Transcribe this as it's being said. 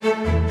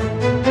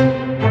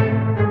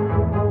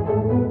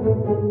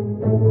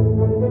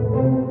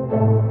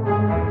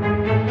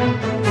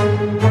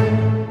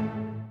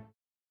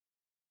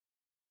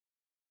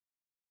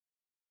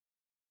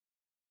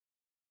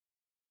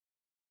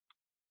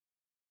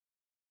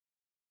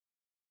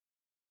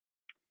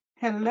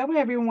Hello,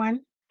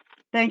 everyone.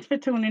 Thanks for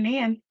tuning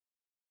in.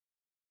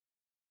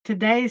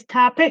 Today's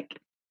topic: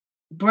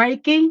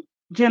 breaking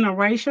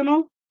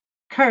generational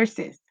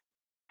curses.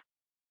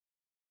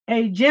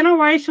 A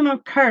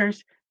generational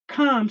curse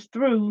comes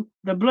through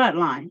the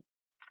bloodline.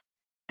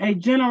 A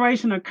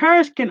generational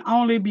curse can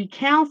only be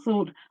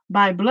canceled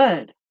by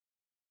blood.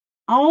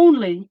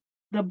 Only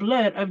the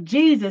blood of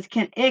Jesus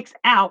can X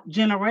out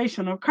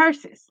generational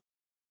curses.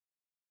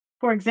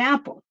 For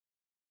example,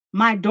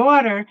 my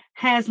daughter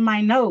has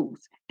my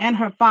nose and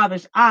her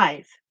father's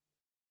eyes.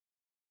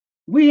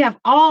 We have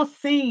all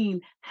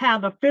seen how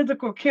the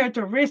physical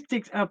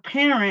characteristics of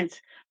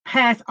parents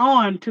pass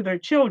on to their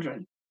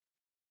children.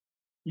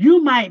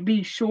 You might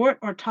be short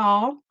or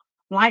tall,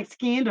 light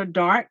skinned or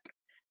dark,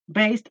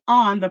 based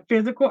on the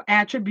physical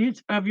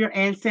attributes of your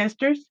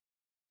ancestors.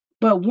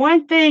 But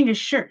one thing is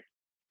sure: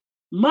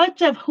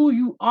 much of who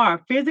you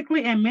are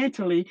physically and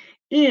mentally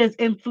is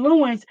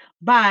influenced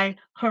by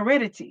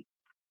heredity.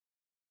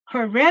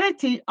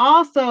 Heredity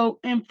also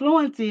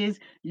influences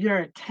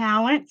your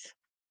talents,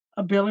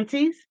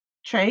 abilities,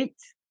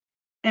 traits,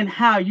 and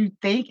how you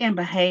think and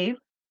behave.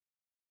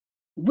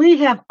 We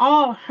have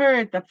all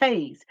heard the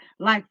phrase,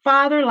 like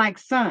father, like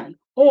son,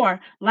 or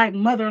like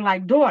mother,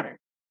 like daughter.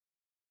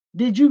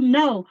 Did you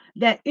know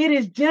that it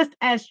is just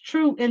as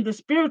true in the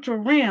spiritual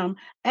realm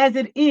as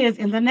it is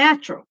in the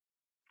natural?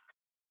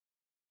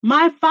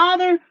 My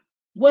father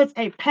was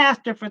a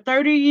pastor for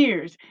 30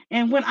 years,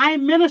 and when I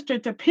minister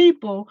to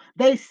people,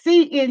 they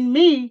see in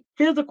me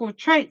physical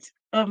traits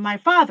of my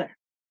father.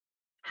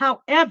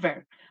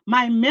 However,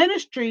 my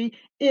ministry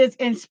is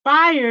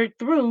inspired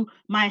through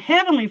my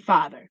Heavenly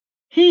Father.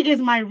 He is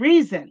my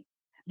reason.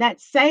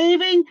 That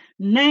saving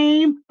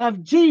name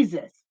of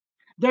Jesus.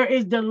 There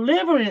is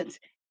deliverance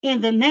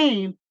in the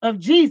name of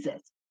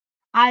Jesus.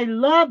 I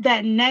love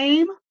that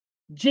name,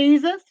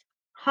 Jesus.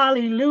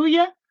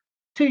 Hallelujah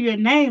to your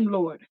name,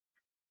 Lord.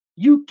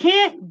 You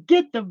can't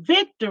get the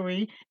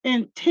victory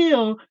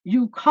until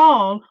you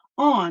call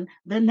on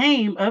the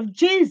name of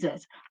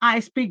Jesus.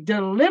 I speak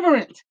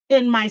deliverance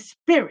in my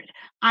spirit.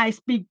 I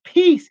speak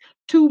peace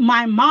to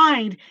my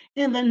mind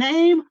in the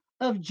name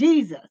of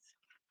Jesus.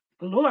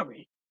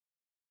 Glory.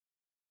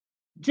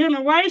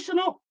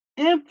 Generational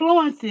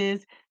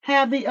influences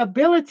have the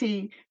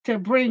ability to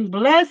bring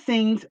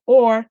blessings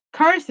or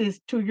curses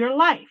to your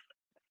life.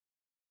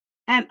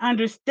 And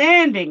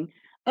understanding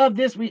of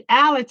this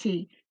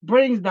reality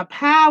brings the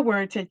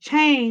power to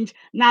change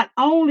not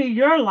only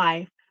your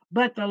life,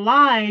 but the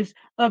lives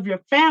of your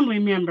family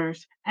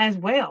members as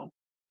well.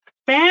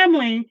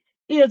 Family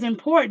is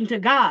important to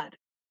God.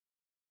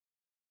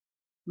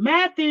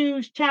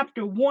 Matthew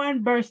chapter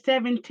 1, verse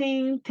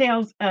 17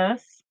 tells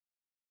us,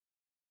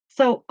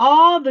 so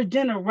all the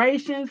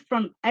generations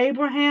from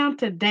Abraham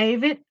to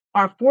David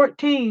are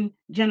 14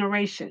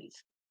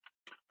 generations.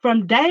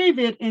 From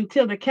David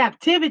until the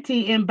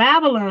captivity in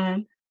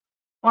Babylon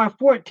are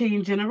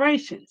 14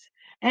 generations.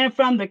 And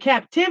from the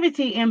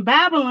captivity in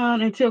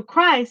Babylon until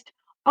Christ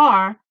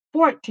are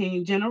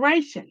 14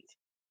 generations.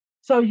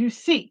 So you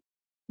see,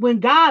 when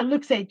God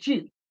looks at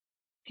you,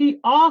 he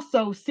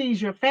also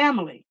sees your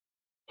family.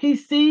 He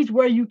sees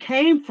where you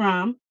came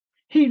from.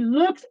 He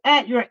looks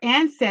at your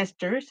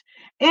ancestors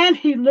and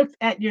he looks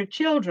at your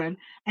children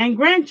and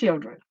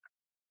grandchildren.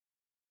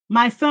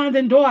 My sons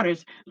and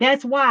daughters,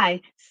 that's why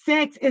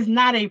sex is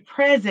not a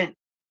present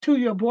to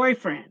your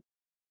boyfriend.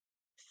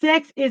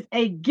 Sex is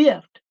a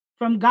gift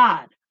from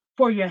God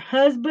for your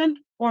husband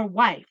or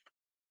wife.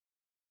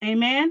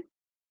 Amen.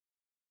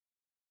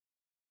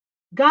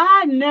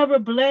 God never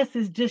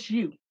blesses just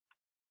you.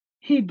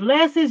 He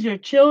blesses your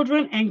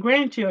children and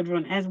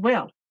grandchildren as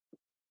well.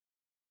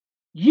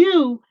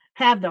 You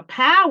have the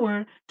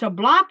power to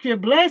block your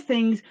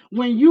blessings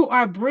when you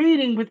are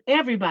breeding with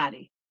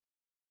everybody.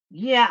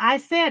 Yeah, I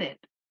said it.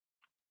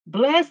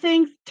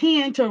 Blessings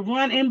tend to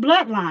run in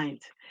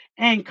bloodlines,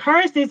 and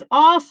curses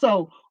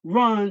also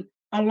run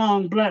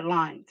along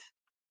bloodlines.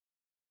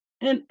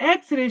 In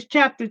Exodus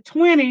chapter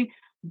 20,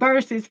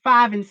 verses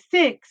 5 and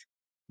 6,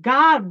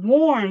 God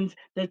warns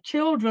the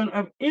children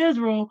of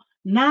Israel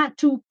not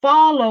to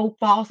follow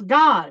false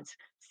gods,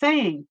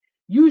 saying,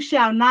 you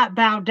shall not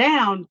bow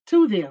down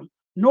to them,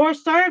 nor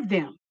serve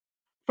them.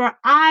 For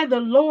I, the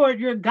Lord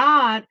your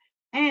God,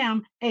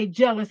 am a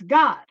jealous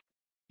God,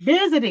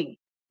 visiting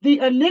the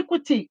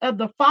iniquity of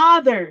the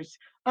fathers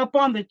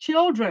upon the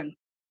children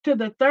to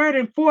the third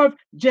and fourth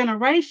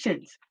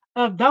generations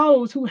of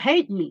those who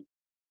hate me,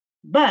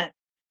 but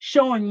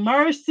showing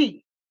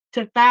mercy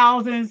to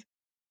thousands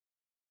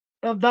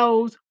of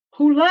those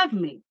who love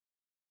me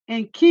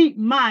and keep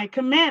my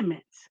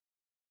commandments.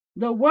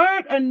 The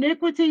word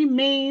iniquity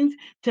means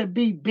to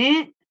be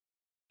bent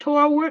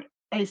toward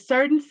a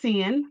certain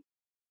sin,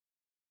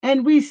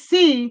 and we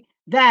see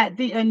that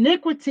the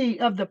iniquity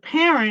of the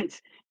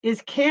parents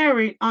is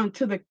carried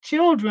onto the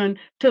children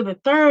to the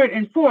third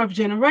and fourth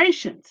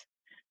generations.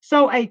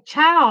 So a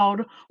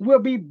child will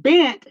be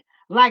bent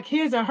like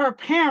his or her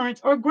parents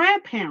or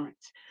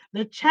grandparents.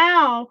 The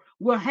child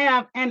will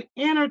have an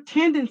inner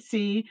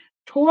tendency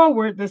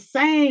toward the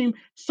same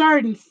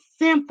certain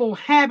sinful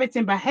habits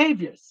and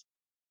behaviors.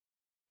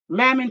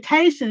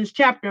 Lamentations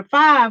chapter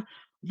 5,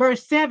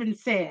 verse 7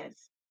 says,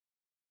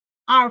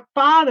 our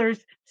fathers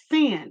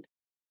sinned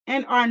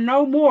and are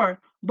no more,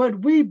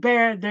 but we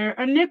bear their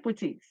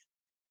iniquities.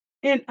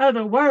 In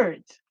other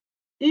words,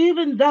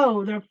 even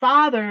though their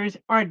fathers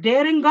are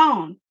dead and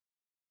gone,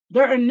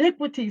 their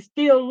iniquity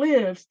still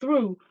lives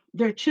through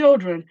their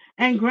children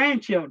and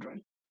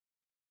grandchildren.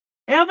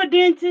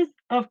 Evidences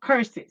of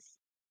curses.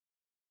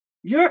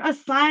 Your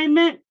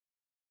assignment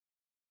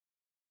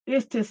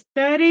is to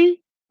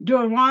study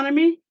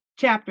Deuteronomy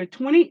chapter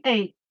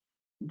 28,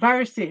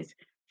 verses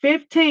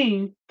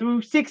 15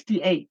 through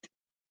 68,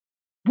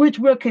 which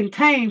will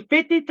contain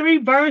 53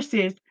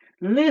 verses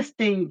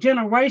listing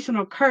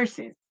generational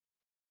curses.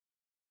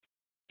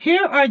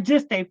 Here are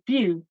just a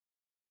few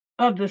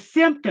of the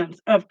symptoms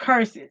of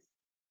curses: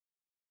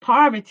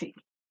 poverty,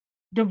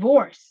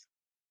 divorce,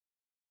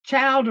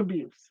 child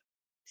abuse,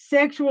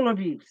 sexual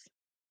abuse,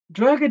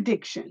 drug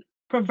addiction,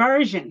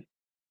 perversion,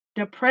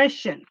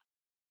 depression,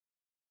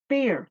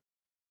 fear,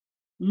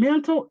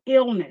 mental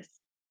illness,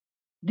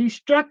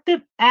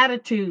 destructive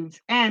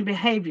attitudes and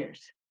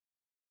behaviors,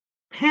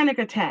 panic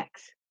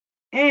attacks,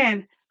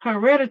 and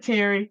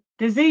hereditary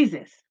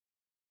diseases.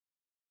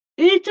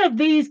 Each of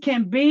these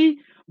can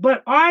be,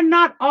 but are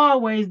not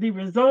always, the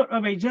result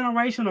of a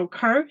generational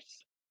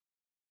curse.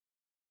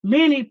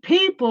 Many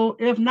people,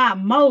 if not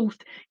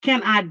most,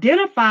 can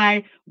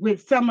identify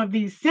with some of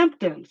these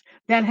symptoms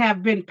that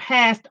have been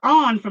passed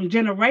on from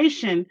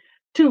generation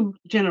to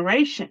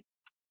generation.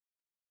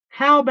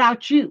 How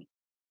about you?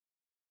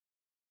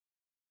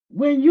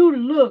 When you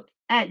look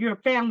at your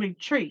family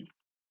tree,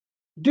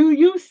 do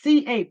you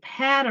see a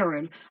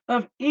pattern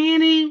of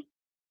any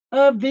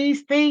of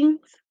these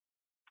things?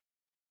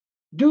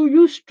 Do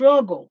you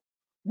struggle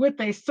with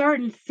a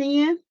certain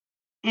sin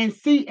and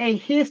see a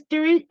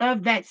history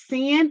of that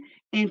sin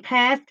in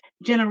past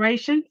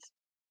generations?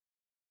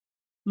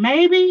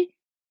 Maybe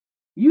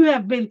you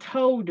have been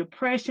told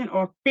depression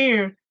or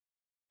fear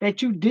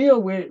that you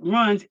deal with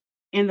runs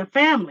in the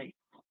family,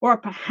 or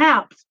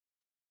perhaps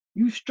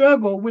you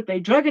struggle with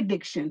a drug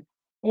addiction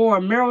or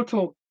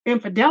marital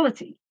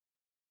infidelity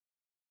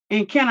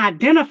and can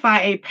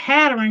identify a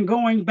pattern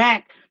going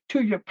back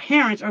to your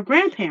parents or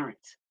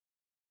grandparents.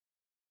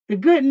 The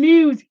good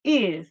news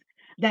is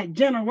that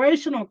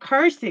generational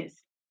curses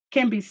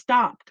can be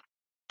stopped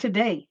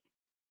today.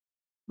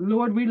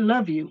 Lord, we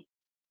love you.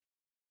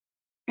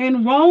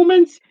 In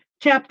Romans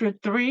chapter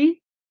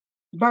 3,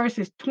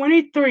 verses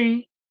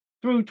 23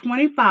 through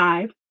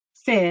 25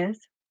 says,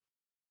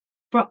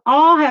 for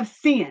all have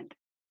sinned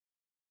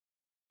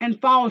and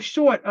fall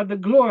short of the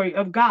glory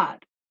of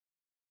God,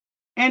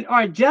 and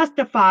are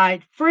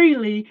justified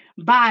freely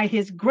by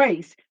his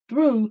grace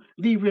through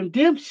the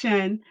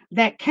redemption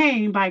that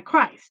came by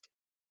Christ.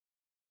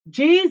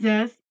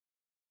 Jesus,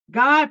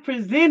 God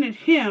presented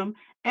him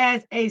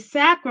as a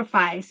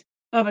sacrifice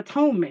of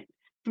atonement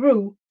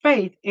through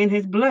faith in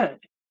his blood.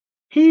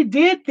 He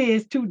did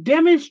this to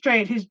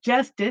demonstrate his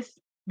justice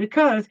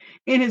because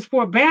in his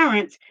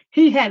forbearance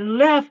he had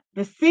left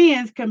the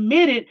sins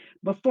committed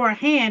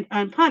beforehand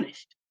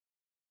unpunished.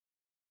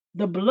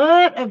 The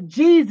blood of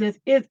Jesus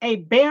is a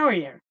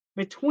barrier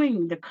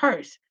between the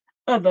curse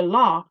of the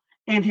law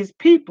and his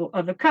people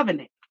of the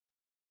covenant.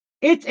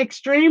 It's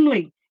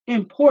extremely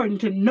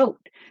important to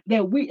note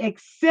that we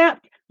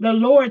accept the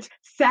Lord's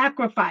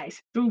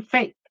sacrifice through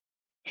faith.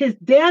 His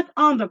death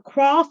on the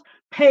cross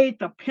paid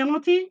the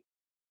penalty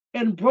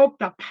and broke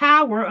the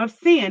power of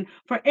sin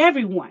for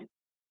everyone.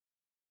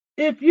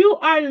 If you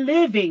are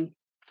living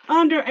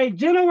under a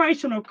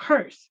generational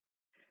curse,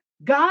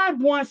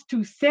 God wants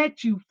to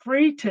set you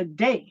free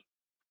today.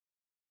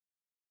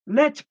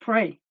 Let's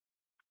pray.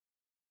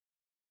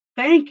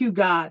 Thank you,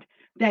 God,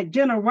 that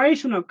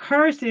generational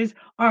curses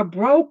are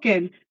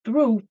broken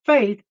through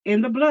faith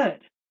in the blood.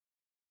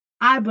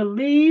 I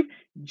believe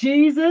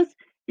Jesus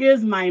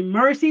is my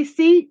mercy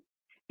seat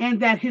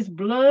and that his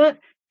blood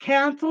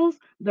cancels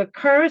the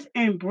curse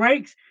and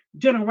breaks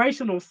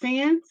generational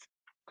sins.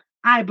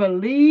 I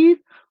believe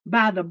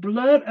by the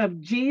blood of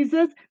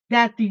Jesus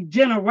that the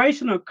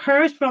generational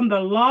curse from the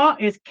law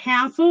is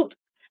canceled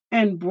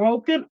and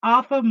broken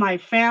off of my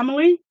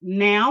family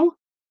now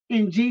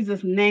in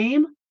Jesus'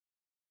 name.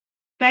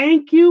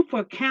 Thank you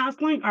for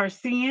canceling our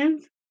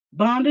sins,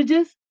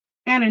 bondages,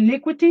 and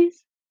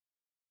iniquities.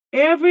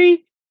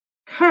 Every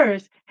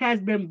curse has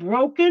been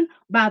broken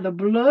by the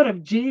blood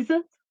of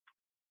Jesus.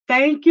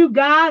 Thank you,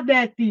 God,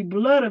 that the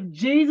blood of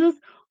Jesus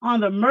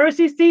on the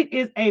mercy seat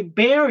is a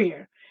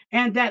barrier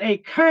and that a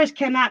curse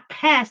cannot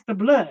pass the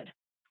blood.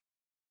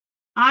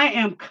 I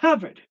am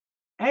covered.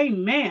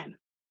 Amen.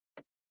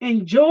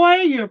 Enjoy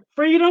your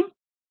freedom.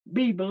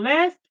 Be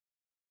blessed.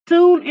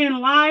 Tune in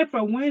live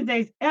for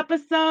Wednesday's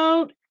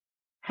episode.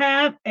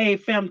 Have a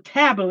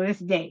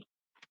fantabulous day.